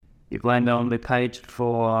you've landed on the page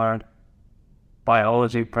for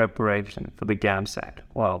biology preparation for the GAMSAT.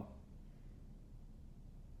 Well,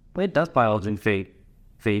 where does biology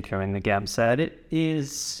feature in the GAMSAT? It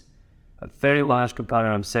is a very large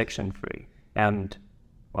component of Section 3. And,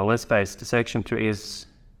 well, let's face it, Section 3 is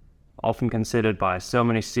often considered by so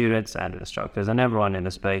many students and instructors and everyone in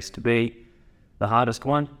the space to be the hardest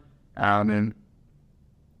one. And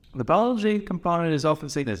the biology component is often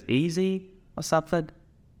seen as easy or something,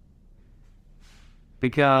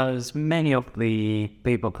 because many of the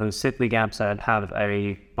people who sit the GAMSAT have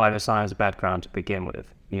a bioscience background to begin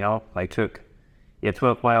with. You know, they took year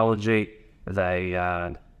 12 biology.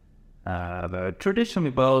 Traditionally,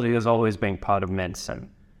 biology has always been part of medicine,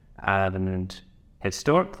 and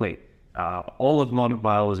historically, all of modern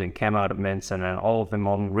biology came out of medicine, and all of the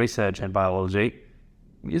modern research in biology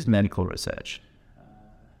is medical research.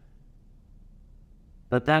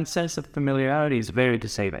 But that sense of familiarity is very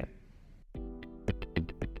deceiving.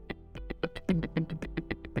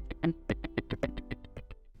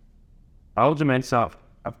 Biology makes up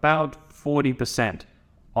about 40%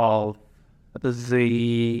 of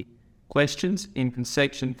the questions in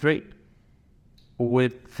Section 3,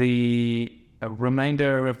 with the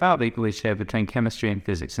remainder about equally shared between chemistry and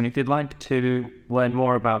physics. And if you'd like to learn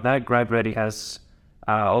more about that, GradReady has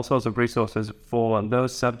all sorts of resources for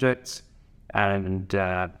those subjects, and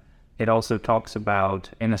it also talks about,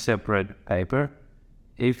 in a separate paper,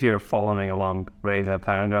 if you're following along, read the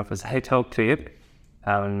paragraph as they talk to you,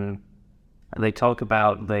 they talk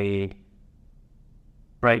about the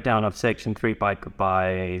breakdown of Section 3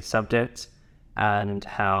 by subjects, and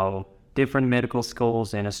how different medical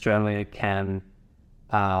schools in Australia can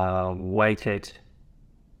weight it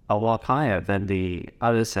a lot higher than the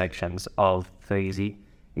other sections of the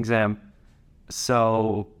exam.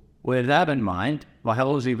 So with that in mind,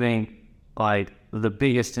 biology being like the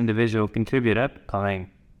biggest individual contributor, I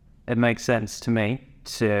mean, it makes sense to me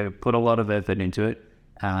to put a lot of effort into it,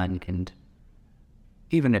 and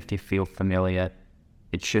even if you feel familiar,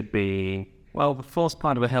 it should be, well, the first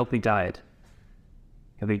part of a healthy diet.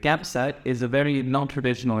 The GAMSAT is a very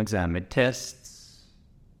non-traditional exam. It tests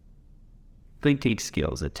thinking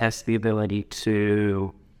skills. It tests the ability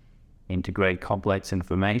to integrate complex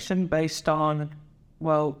information based on,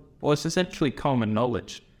 well, what's essentially common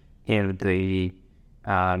knowledge in the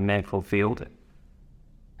medical field,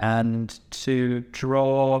 and to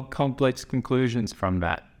draw complex conclusions from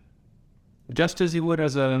that, just as you would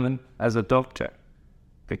as a doctor.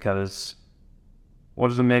 Because what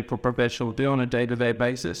does a medical professional do on a day-to-day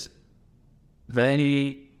basis?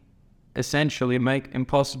 They essentially make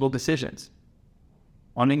impossible decisions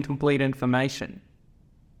on incomplete information.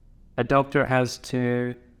 A doctor has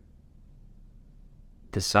to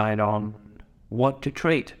decide on what to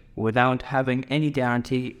treat without having any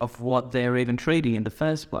guarantee of what they're even treating in the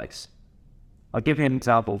first place. I'll give you an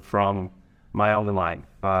example from my own life.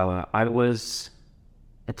 I was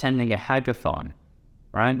attending a hackathon.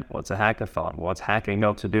 Right? What's a hackathon? What's hacking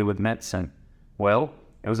got to do with medicine? Well,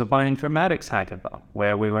 it was a bioinformatics hackathon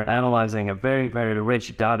where we were analyzing a very, very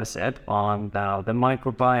rich data set on the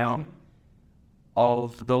microbiome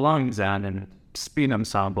of the lungs and sputum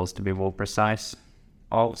samples, to be more precise,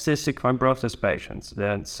 of cystic fibrosis patients.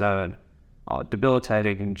 That's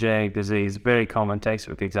debilitating genetic disease, very common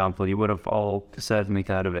textbook example. You would have all certainly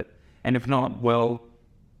heard of it. And if not, well,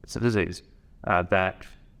 it's a disease that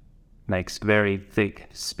makes very thick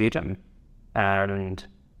sputum, and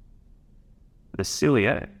the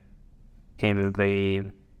cilia in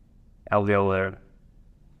the alveolar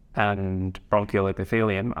and bronchial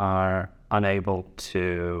epithelium are unable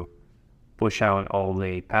to push out all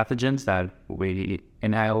the pathogens that we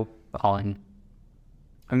inhale on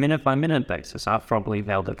a minute-by-minute basis. I've probably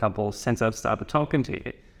inhaled a couple since I've started talking to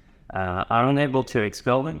you. Are unable to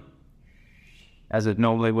expel them, as it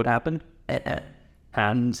normally would happen,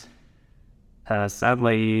 and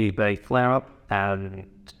sadly, they flare up and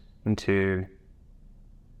into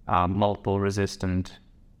multiple resistant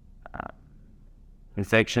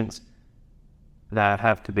infections that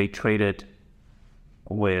have to be treated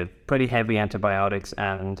with pretty heavy antibiotics.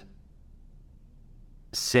 And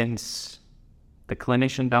since the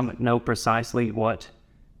clinician doesn't know precisely what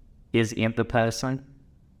is in the person,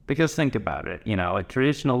 because think about it, you know, a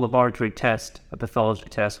traditional laboratory test, a pathology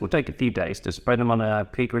test, will take a few days to spread them on a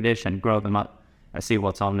petri dish and grow them up and see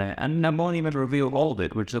what's on there. And that won't even reveal all of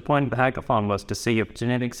it, which the point of the hackathon was to see if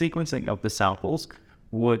genetic sequencing of the samples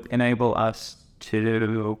would enable us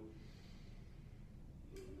to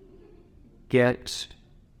get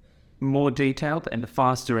more detailed and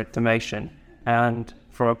faster information. And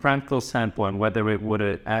from a practical standpoint, whether it would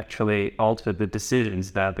have actually altered the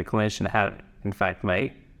decisions that the clinician had in fact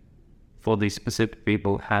made for these specific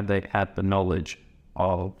people had they had the knowledge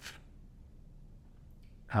of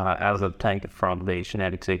as obtained from the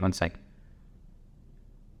genetic sequencing.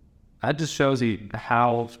 That just shows you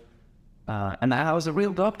how, and I was a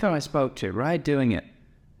real doctor I spoke to, right, doing it.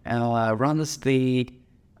 And runs the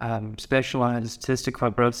specialized cystic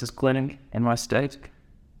fibrosis clinic in my state.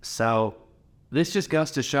 So this just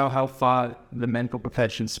goes to show how far the medical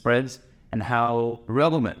profession spreads and how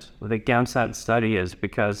relevant the GAMSAT study is,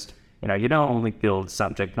 because you don't only build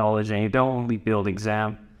subject knowledge and you don't only build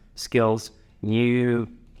exam skills, you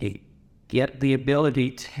get the ability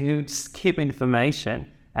to skip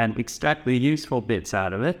information and extract the useful bits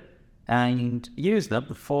out of it and use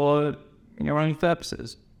them for your own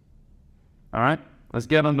purposes. All right, let's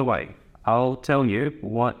get underway. I'll tell you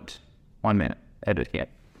what, 1 minute, edit here.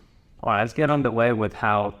 All right, let's get underway with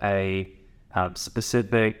how a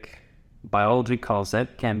specific biology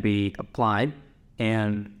concept can be applied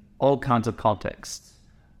in all kinds of contexts.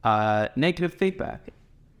 Negative feedback.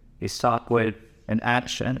 You start with an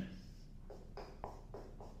action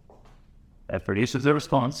that produces a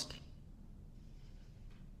response,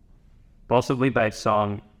 possibly based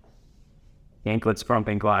on inputs from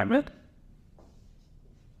the environment.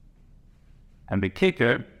 And the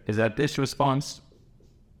kicker is that this response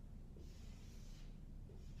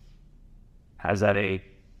has a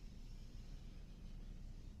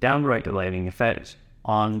downregulating effect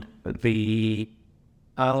on the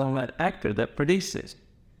actor that produces.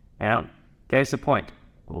 And case in point,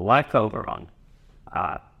 like overon,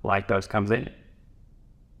 lactose comes in,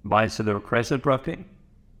 binds to the repressive protein,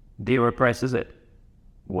 de-represses it,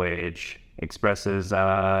 which expresses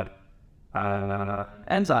enzyme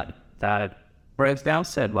that breaks down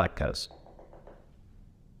said lactose.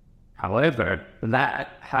 However,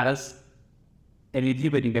 that has an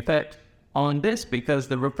inhibiting effect on this because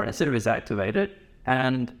the repressor is activated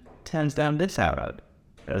and turns down this arrow.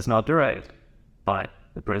 It is not derived, but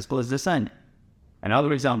the principle is the same.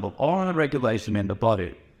 Another example, hormone regulation in the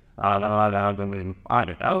body. I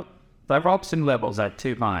don't know, thyroxine levels are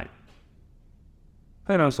too high.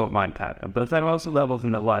 Who knows what might happen, but thyroxine levels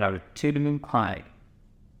in the blood are too high.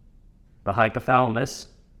 The hypothalamus,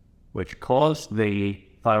 which caused the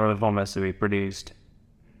thyroid hormones to be produced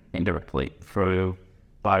indirectly through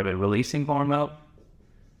thyroid-releasing hormone,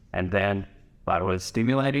 and then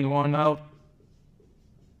thyroid-stimulating hormone,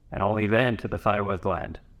 and only then to the thyroid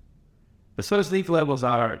gland. But suppose these levels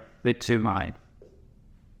are a bit too high.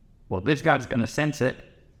 Well, this guy's going to sense it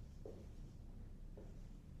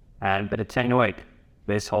and attenuate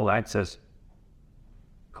this whole axis,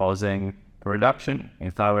 causing a reduction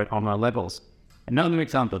in thyroid hormone levels. Another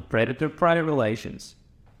example, predator-prey relations.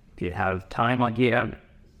 If you have time on here,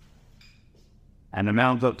 and the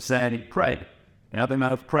amount of, say, prey, the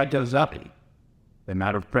amount of prey goes up, the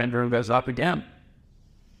amount of predator goes up again,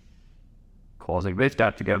 causing this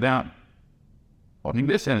dot to go down, causing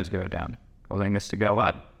this end to go down, causing this to go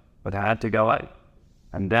up, but I had to go up,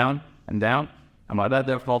 and down, and by that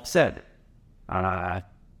they're offset.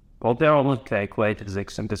 Well, they're almost equate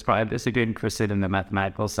physics and describe this again, interested in the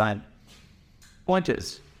mathematical side. Point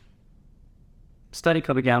is, study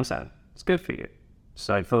called the GAMSAT. It's good for you.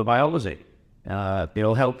 Study for the biology.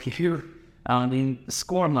 It'll help you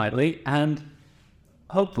score lightly and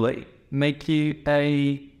hopefully make you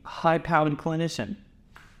a high-powered clinician.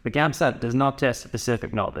 The GAMSAT does not test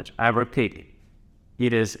specific knowledge. I repeat,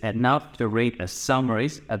 it is enough to read the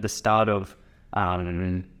summaries at the start of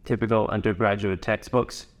typical undergraduate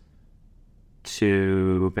textbooks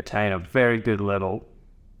to attain a very good level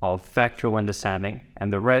of factual understanding,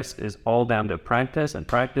 and the rest is all down to practice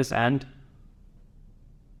and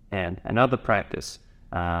another practice.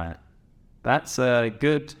 That's a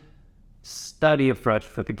good study approach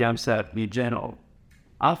for the GAMSAT in general.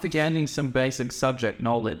 After gaining some basic subject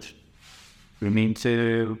knowledge, we mean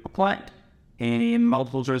to apply it in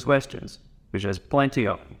multiple choice questions, which there's plenty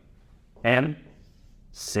of. And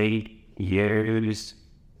see, use.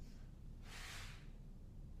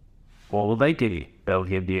 What will they give you? They'll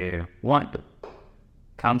give you one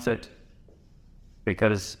concept,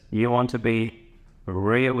 because you want to be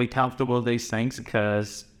really comfortable with these things,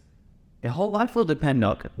 because your whole life will depend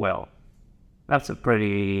on it. Well, that's a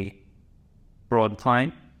pretty broad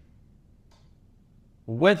claim.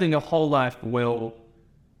 Whether your whole life will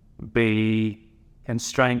be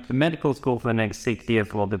constrained to medical school for the next 6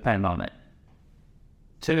 years will depend on it.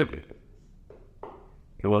 2,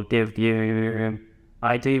 it will give you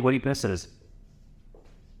ID weaknesses.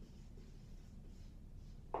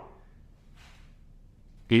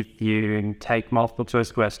 if you take multiple choice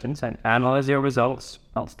questions and analyze your results,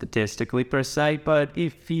 not statistically per se, but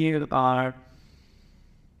if you are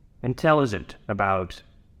intelligent about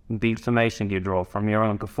the information you draw from your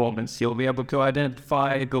own performance, you'll be able to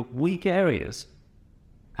identify the weak areas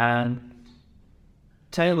and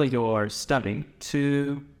tailor your study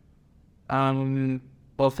to,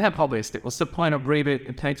 if they're published, what's the point of reading it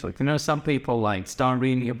intensely? You know, some people like start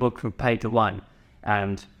reading a book from page 1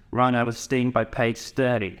 and run out of steam by page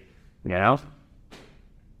 30, you know?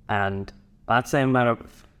 And that same amount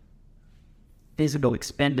of physical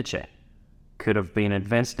expenditure could have been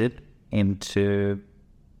invested into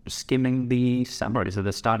skimming the summaries at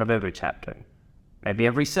the start of every chapter. Maybe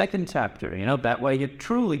every second chapter, you know, that way you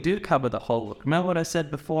truly do cover the whole book. Remember what I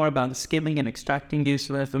said before about skimming and extracting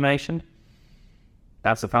useful information?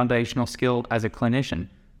 That's a foundational skill as a clinician.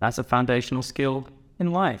 That's a foundational skill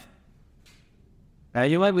in life. Now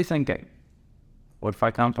you might be thinking, what if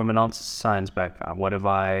I come from a non-science background? What if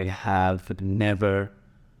I have never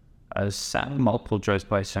sat a multiple choice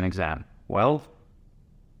question exam? Well,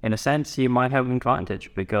 in a sense, you might have an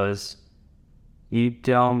advantage because you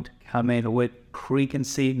don't come in with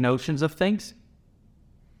preconceived notions of things.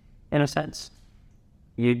 In a sense,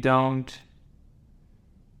 you don't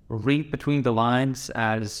read between the lines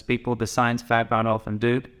as people with the science background often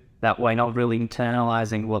do. That way, not really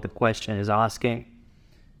internalizing what the question is asking,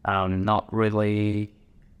 not really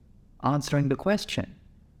answering the question.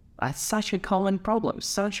 That's such a common problem,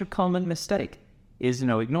 such a common mistake, is,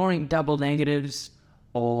 ignoring double negatives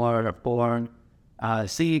or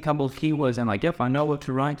see a couple of keywords and like, yep, I know what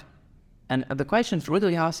to write. And the question's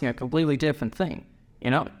really asking a completely different thing,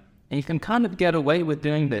 And you can kind of get away with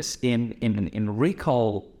doing this in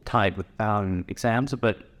recall type exams,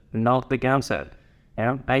 but not the GAMSAT.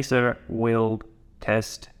 ACER will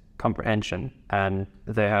test comprehension, and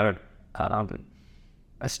they are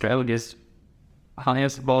Australia's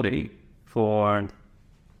highest body for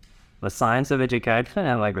the science of education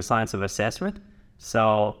and the science of assessment.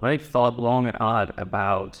 So they thought long and hard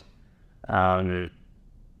about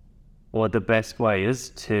what the best way is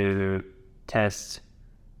to test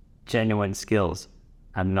genuine skills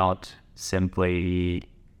and not simply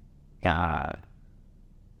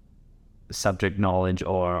subject knowledge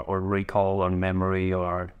or recall or memory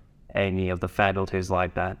or any of the faculties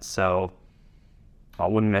like that. So I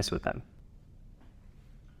wouldn't mess with them.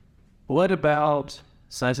 What about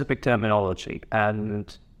scientific terminology?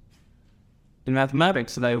 And in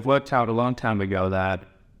mathematics, they've worked out a long time ago that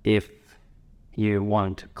if you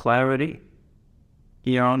want clarity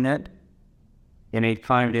here on it, you need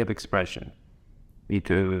clarity of expression. You need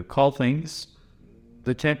to call things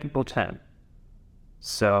the technical term.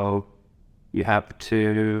 So you have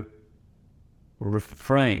to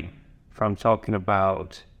refrain from talking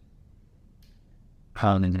about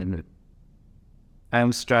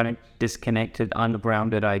abstract, disconnected,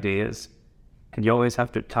 ungrounded ideas. And you always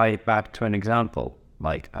have to tie it back to an example,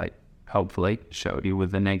 like I hopefully showed you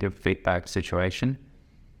with the negative feedback situation.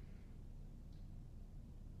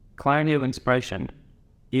 Clarity of expression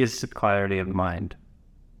is clarity of mind.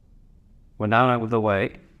 We're now out of the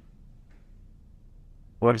way.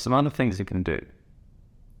 What are some other things you can do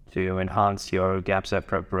to enhance your GAMSAT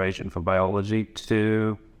preparation for biology,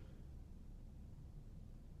 to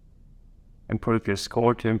improve your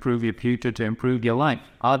score, to improve your future, to improve your life,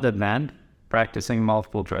 other than practicing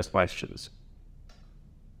multiple choice questions?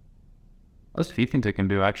 There's a few things you can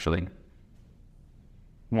do, actually.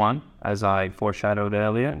 One, as I foreshadowed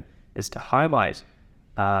earlier, is to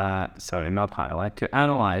to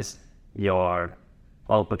analyze your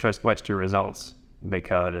multiple choice question results,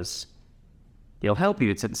 because it'll help you.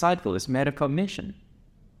 It's insightful. It's metacognition.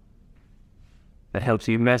 It helps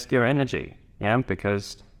you invest your energy,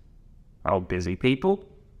 because we're all busy people.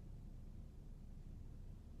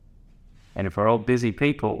 And if we're all busy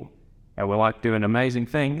people and we like doing amazing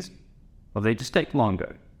things, well, they just take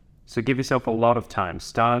longer. So give yourself a lot of time.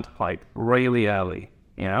 Start really early,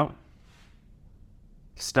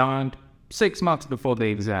 Start 6 months before the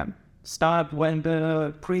exam. Start when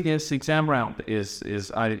the previous exam round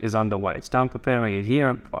is underway. Start preparing a year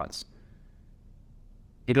in advance.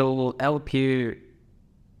 It'll help you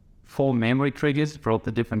form memory triggers for all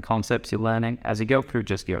the different concepts you're learning as you go through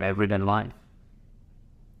just your everyday life.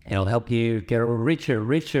 It'll help you get a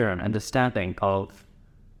richer understanding of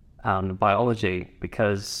biology,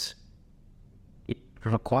 because it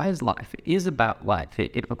requires life. It is about life.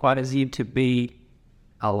 It requires you to be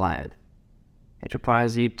alive. It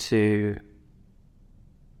requires you to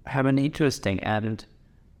have an interesting and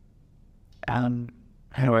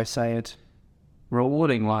how do I say it,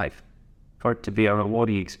 rewarding life, for it to be a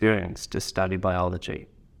rewarding experience to study biology.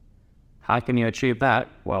 how can you achieve that?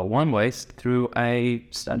 Well, one way is through a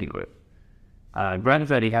study group.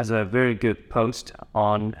 Gravity has a very good post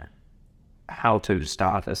on how to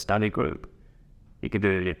start a study group. You can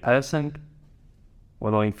do it in person,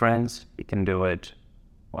 with all your friends. You can do it,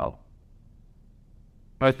 well,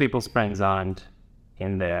 most people's friends aren't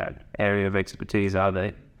in their area of expertise, are they?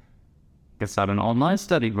 You can start an online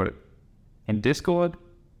study group in Discord,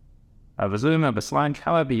 over Zoom, over Slack,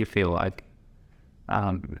 however you feel like.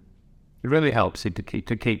 It really helps you to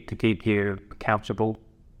keep you accountable.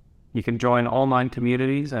 You can join online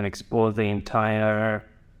communities and explore the entire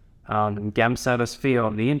GAMSAT sphere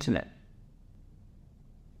on the internet.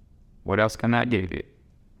 What else can that give you?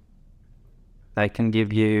 They can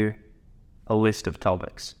give you a list of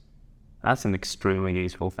topics. That's an extremely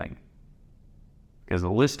useful thing, because a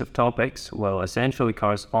list of topics will essentially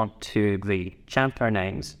correspond to the chapter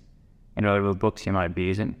names in whatever books you might be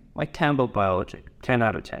using, like Campbell Biology, 10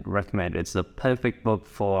 out of 10, recommended. It's the perfect book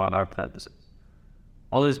for our purposes.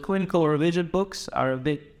 All those clinical revision books are a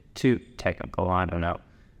bit too technical, I don't know.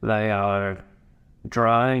 They are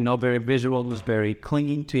dry, not very visual, just very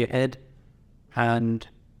clinging to your head, and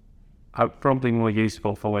are probably more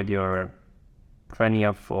useful for when you're training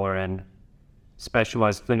up for an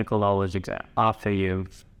specialized clinical knowledge exam after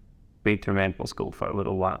you've been through medical school for a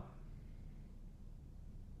little while.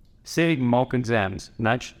 Sitting mock exams,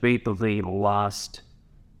 that should be the last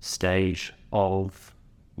stage of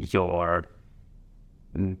your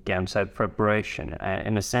GAMSAT preparation.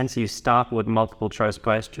 In a sense, you start with multiple choice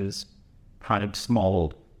questions, kind of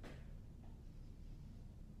small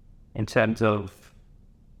in terms of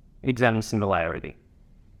exam similarity.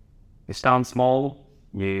 You start small,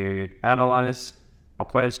 you analyze the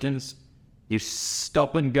questions, you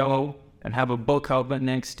stop and go and have a book open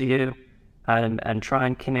next to you and try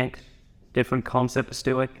and connect different concepts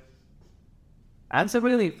to it. That's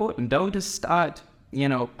really important. Don't just start,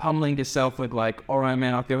 pummeling yourself with like, all right,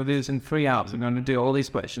 man, I'll go do this in 3 hours. I'm going to do all these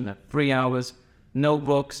questions in 3 hours, no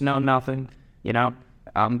books, no nothing,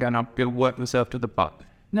 I'm going to work myself to the bone.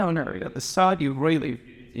 No, at the start,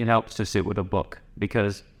 it helps to sit with a book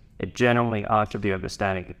because it generally ought to be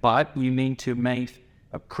understanding. But you need to make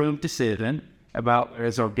a crude decision about where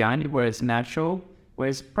it's organic, where it's natural, where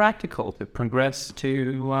it's practical to progress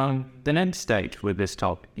to the next stage with this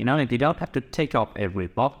topic. If you don't have to tick off every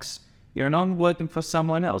box, you're not working for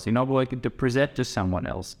someone else. You're not working to present to someone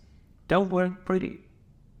else. Don't work pretty.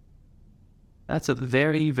 That's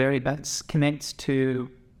that connects to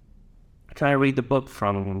trying to read the book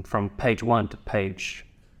from page 1 to page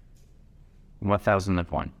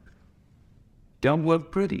 1001. Don't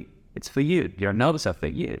work pretty. It's for you. Your notes are for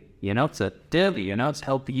you. Your notes are daily. Your notes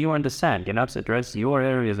help you understand. Your notes address your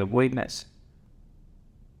areas of weakness.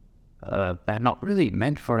 They're not really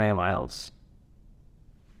meant for anyone else.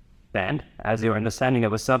 Then, as your understanding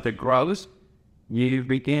of a subject grows, you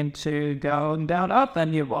begin to go down, up,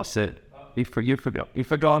 and you lost it. You forgot. You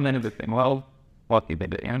forgot everything. Well, what you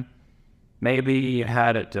did, Maybe you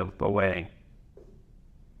had it away.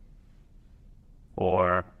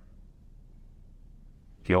 Or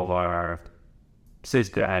your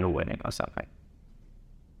sister had a wedding or something.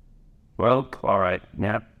 Well, all right,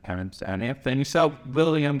 yeah, parents and everything. You start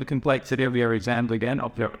building up the complexity of your exams again,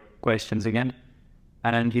 of your questions again,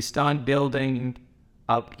 and you start building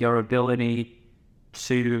up your ability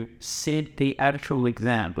to sit the actual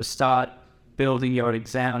exam, to start building your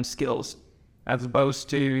exam skills, as opposed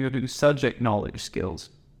to your subject knowledge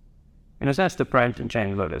skills. That's the practice and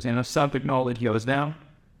change letters. Subject knowledge goes down.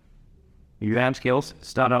 Exam skills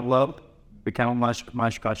start out low, become a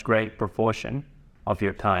much greater proportion of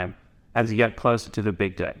your time as you get closer to the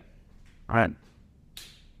big day. All right.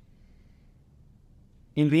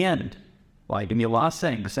 In the end, in your last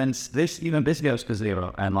thing, since this goes to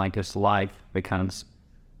zero and this life becomes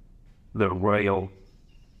the real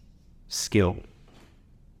skill.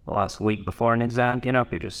 The last week before an exam,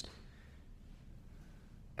 you just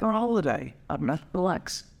go on holiday,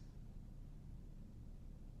 relax.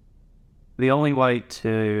 The only way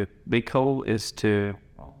to be cool is to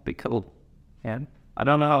be cool. And I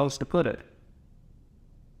don't know how else to put it.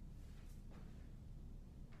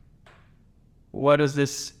 What does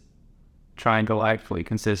this triangle actually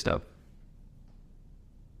consist of?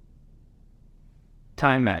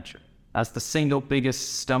 Time management. That's the single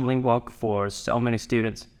biggest stumbling block for so many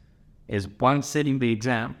students, is one sitting the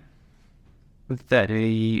exam that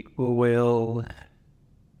he will...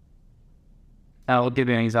 I'll give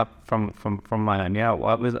you an example from my own.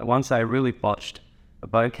 Once I really botched a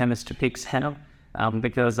biochemistry exam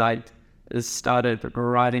because I started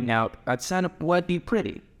writing out, I'd sign up, would be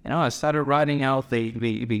pretty. I started writing out the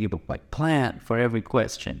like plan for every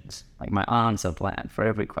question, like my answer plan for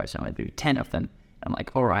every question. I do 10 of them. I'm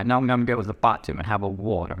like, all right, now I'm going to go to the bathroom and have a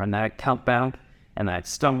water. And then I count down and I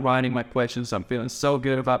start writing my questions. I'm feeling so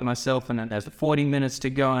good about myself. And then there's 40 minutes to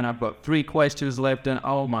go and I've got 3 questions left. And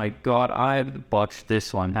oh my God, I've botched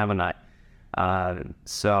this one, haven't I?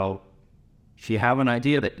 So if you have an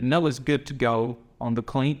idea that you know is good to go on the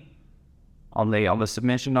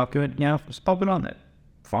submission document, just pop it on there.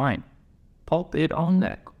 Fine. Pop it on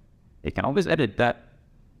there. You can always edit that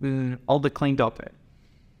on the clean document.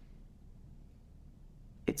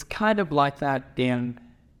 It's kind of like that in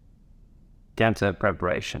GAMSAT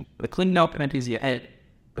preparation. The clean document is your head.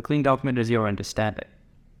 The clean document is your understanding.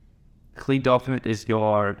 The clean document is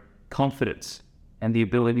your confidence and the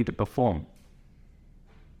ability to perform.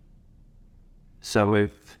 So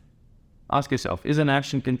ask yourself, is an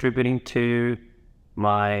action contributing to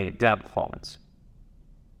my exam performance?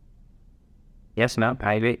 Yes, no,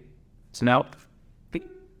 maybe. So now,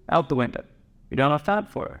 out the window. You don't have time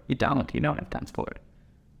for it. You don't have time for it.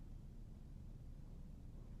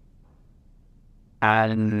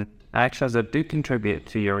 And actions that do contribute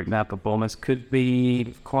to your exam performance could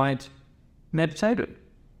be quite meditative.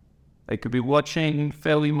 They could be watching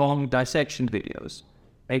fairly long dissection videos.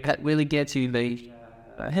 That really gets you the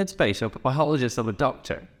headspace of a biologist or a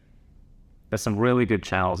doctor. There's some really good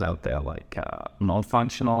channels out there, like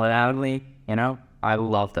non-functional anatomy. I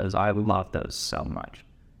love those. I love those so much.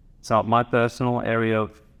 So my personal area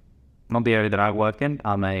not the area that I work in.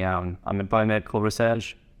 I'm in biomedical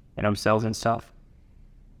research, cells and stuff.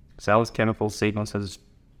 Cells, chemicals, sequences,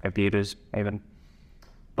 computers, even.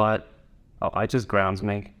 But it just grounds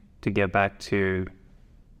me to get back to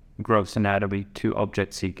gross anatomy, to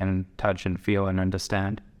objects you can touch and feel and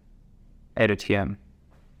understand. EDTM.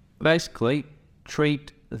 Basically,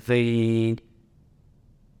 treat the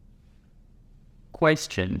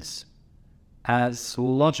questions as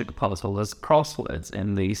logic puzzles, as crosswords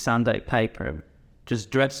in the Sunday paper,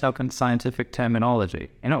 just dressed up in scientific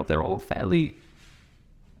terminology. They're all fairly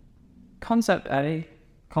concept A,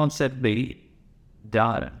 concept B,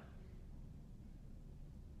 data.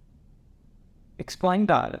 Explain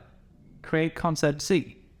data. Create concept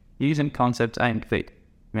C using concepts A and B.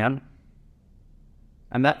 And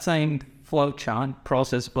that same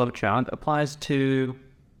process flowchart applies to,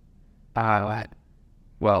 at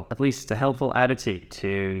least a helpful attitude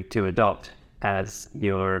to adopt as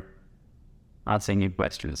you're answering new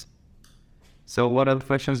questions. So what other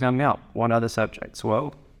questions coming up? What other subjects?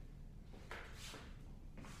 Well,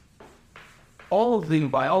 all of the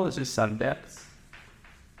biology subjects,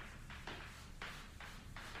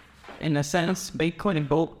 in a sense, Bitcoin and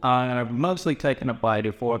Bolt are mostly taken up by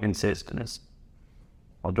the organ systems.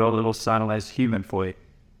 I'll draw a little stylized human for you.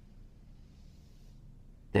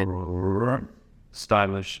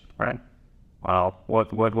 Stylish, right? Well,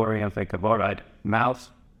 what were we going to think of? All right, mouth,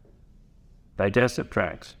 digestive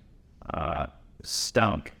tract,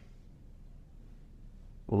 stomach,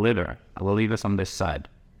 liver. I will leave this on this side.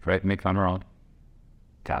 Correct me if I'm wrong.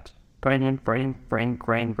 Cat. Brain.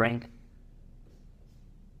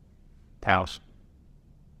 House.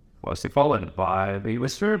 Was followed by the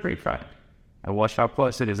respiratory tract. And watch how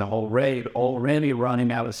close it is. A whole raid already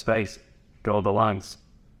running out of space. Draw the lungs.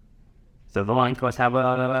 So the lungs must have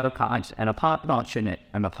a part and a part notch in it,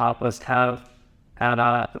 and the part must have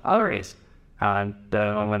arteries. And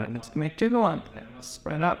when it's make two one, it must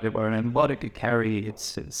spread up everywhere, and body could carry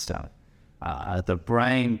its stuff. The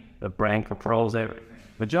brain controls everything.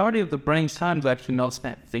 Majority of the brain's time is actually not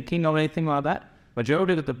spent thinking or anything like that.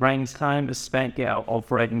 Majority of the brain's time is spent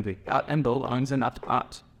operating the gut and the lungs and other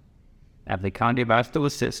parts of the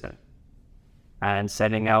cardiovascular system and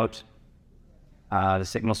sending out the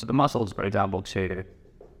signals to the muscles, for example, to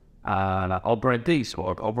operate these,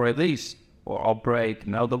 or operate these, or operate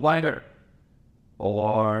the wider,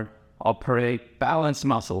 or operate balance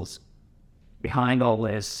muscles. Behind all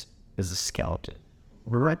this is a skeleton.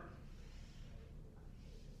 Right.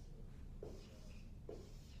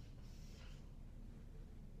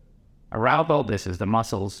 Around all this is the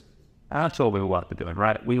muscles. That's all we want to do,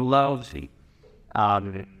 right? We love the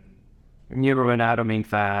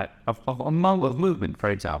neuroanatomy of movement, for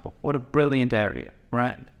example. What a brilliant area,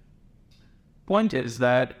 right? Point is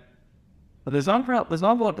that there's not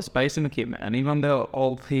a lot of space in the equipment, and even though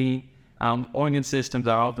all the organ systems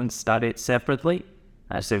are often studied separately,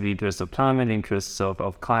 as the interests of time and interests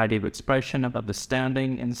of clarity of expression, of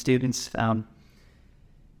understanding in students,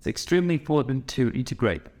 it's extremely important to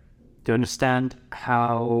integrate, to understand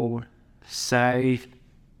how, say,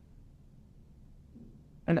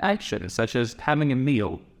 an action such as having a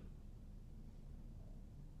meal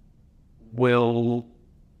will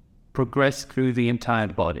progress through the entire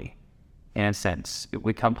body, in a sense. If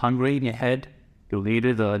we become hungry in your head, you'll eat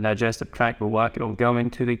it, the digestive tract will work, it'll go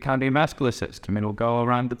into the cardiovascular system, it'll go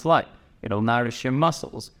around the blood, it'll nourish your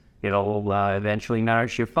muscles, it'll eventually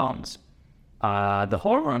nourish your bones. The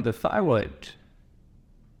hormone, the thyroid,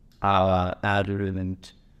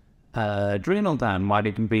 adrenal gland might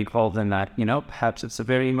even be involved in that. Perhaps it's a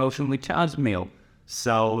very emotionally charged meal,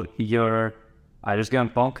 so you're just going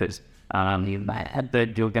bonkers.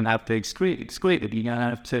 That you're going to have to excrete it. You're going to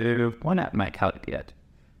have to, why not make out yet?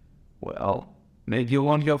 Well, maybe you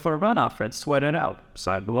want to go for a run after it, sweat it out.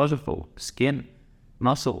 Psychological, skin,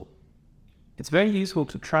 muscle. It's very useful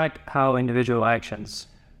to track how individual actions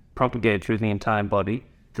propagate through the entire body,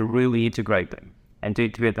 to really integrate them and to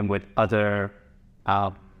integrate them with other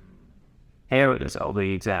areas of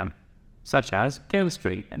the exam, such as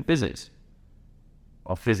chemistry and physics.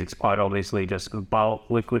 Well, physics, quite obviously, just bulk,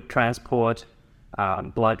 liquid transport,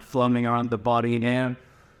 blood flowing around the body, and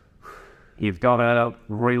you've got to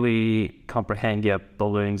really comprehend your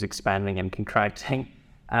balloons expanding and contracting,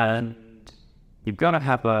 and you've got to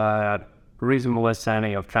have a reasonable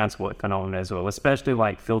understanding of transport phenomena as well, especially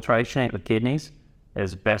like filtration of the kidneys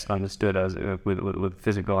is best understood as with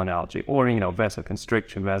physical analogy, or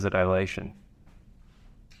vasoconstriction, vasodilation.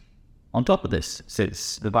 On top of this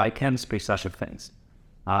sits the biochemistry side of things.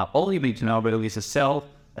 All you need to know really is a cell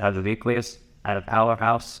that has a nucleus and a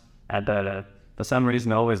powerhouse, and for some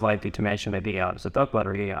reason always likely to mention the DNA. So talk about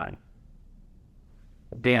DNA.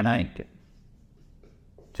 DNA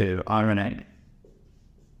to RNA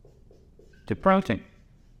to protein.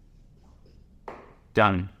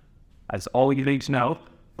 Done. That's all you need to know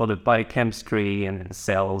for the biochemistry and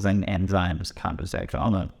cells and enzymes conversation.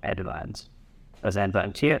 All the enzymes. There's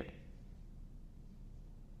enzymes here.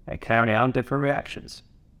 They carry out different reactions.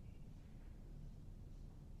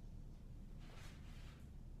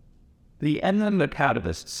 The enzyme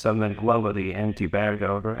catalyst, something lower the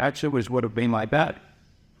anti-barrier reaction, which would have been like that.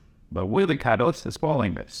 But with the catalyst, it's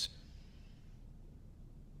following this.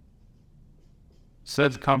 So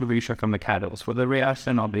it's a contribution from the catalyst for the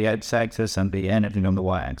reaction on the x-axis and the energy on the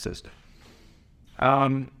y-axis.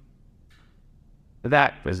 That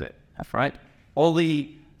was it, right?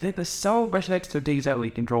 There's so much extra detail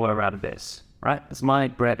we can draw around this, right? It's my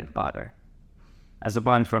bread and butter as a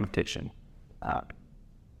bioinformatician.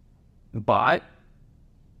 But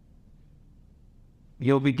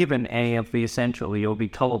you'll be given any of the essential. You'll be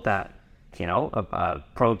told that, a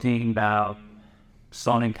protein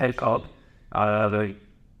sonic takeoff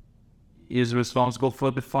is responsible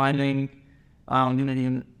for defining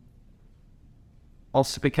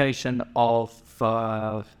ossification of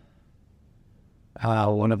what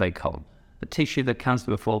are they called? The tissue that comes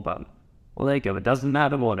to a full bone. Well, there you go. It doesn't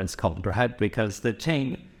matter what it's called, right? Because the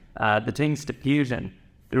gene's diffusion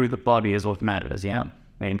through the body is what matters, yeah?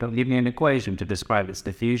 They'll give you an equation to describe its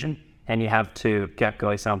diffusion, and you have to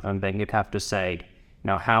calculate something, then you'd have to say,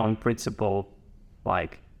 how in principle,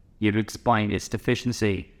 you'd explain its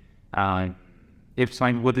deficiency,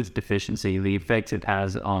 explain what its deficiency, the effects it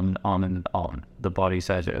has on the body,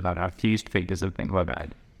 such as our fused figures and things like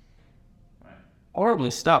that.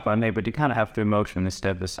 Horribly stuff, but you kind of have to emotionally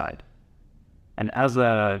step aside. And as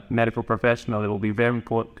a medical professional, it will be very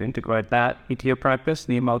important to integrate that into your practice,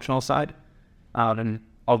 the emotional side. And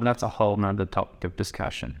that's a whole nother topic of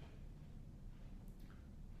discussion.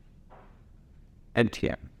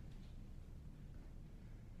 NTM.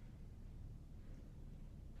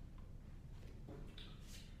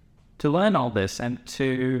 To learn all this and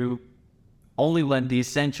to only learn the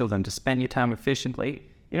essentials and to spend your time efficiently,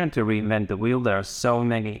 you don't have to reinvent the wheel. There are so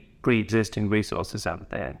many pre-existing resources out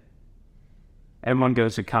there. Everyone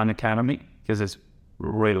goes to Khan Academy because it's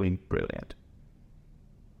really brilliant.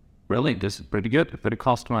 Brilliant, this is pretty good, but it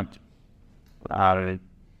costs much.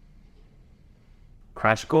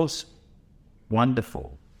 Crash course,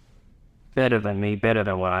 wonderful. Better than me, better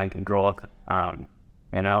than what I can draw.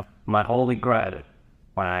 My holy grail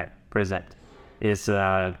when I present is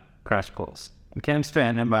crash course. In chemistry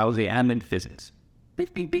and in biology and in physics.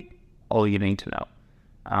 Beep, beep, beep. All you need to know.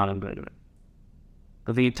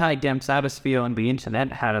 The entire GAMSAT sphere on the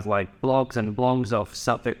internet has blogs and blogs of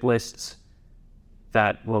subject lists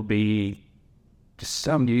that will be just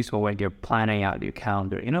so useful when you're planning out your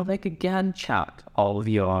calendar. Like a Gantt chart of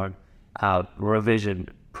your revision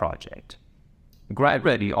project. Grad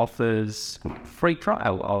Ready offers free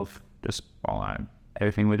trial of just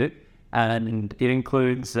everything with it, and it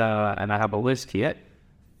includes, and I have a list here,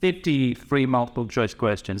 50 free multiple choice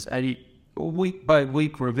questions, a week by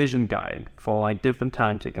week revision guide for different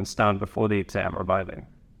times you can start before the exam revising.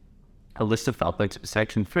 A list of topics for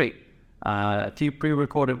section 3, a few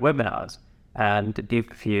pre-recorded webinars. And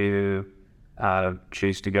if you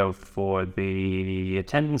choose to go for the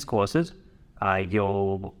attendance courses,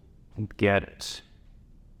 you'll get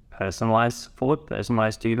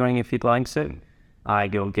personalized tutoring if you'd like to.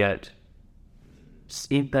 You'll get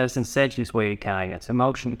in-person sessions where you can get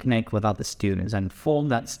emotional connect with other students and form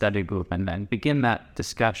that study group and then begin that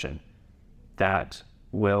discussion that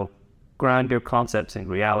will ground your concepts in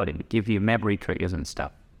reality, give you memory triggers and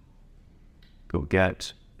stuff. You'll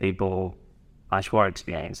get people much more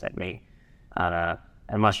experienced than me and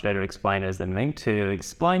much better explainers than me to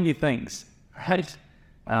explain you things, right?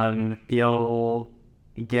 You'll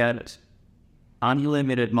get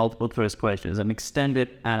unlimited multiple choice questions and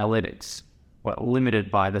extended analytics. Well,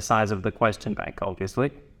 limited by the size of the question bank, obviously,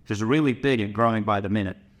 which is really big and growing by the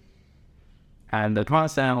minute. And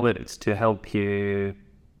advanced analytics to help you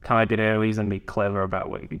come up with areas and be clever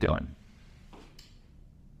about what you're doing.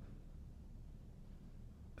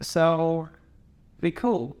 So, be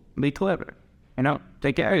cool, be clever,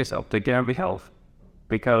 take care of yourself, take care of your health,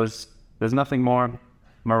 because there's nothing more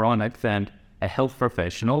moronic than a health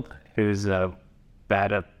professional who's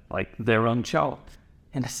bad at, their own job,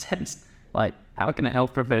 in a sense. How can a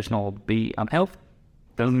health professional be unhealthy?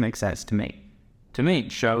 Doesn't make sense to me. To me,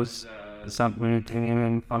 it shows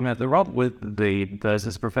something I'm at the wrong with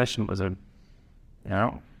versus professionalism.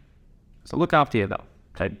 So look after yourself.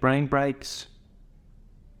 Take brain breaks.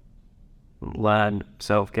 Learn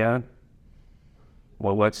self-care.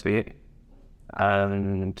 What works for you.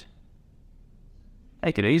 And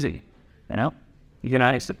take it easy. You can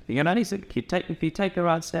ace it. If you take the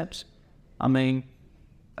right steps.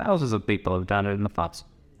 Thousands of people have done it in the past.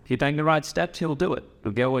 If you take the right steps, you'll do it.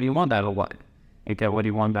 You'll get what you want out of life. You'll get what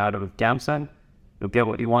you want out of GAMSAT. You'll get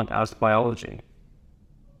what you want out of biology.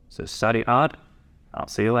 So study hard. I'll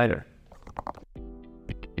see you later.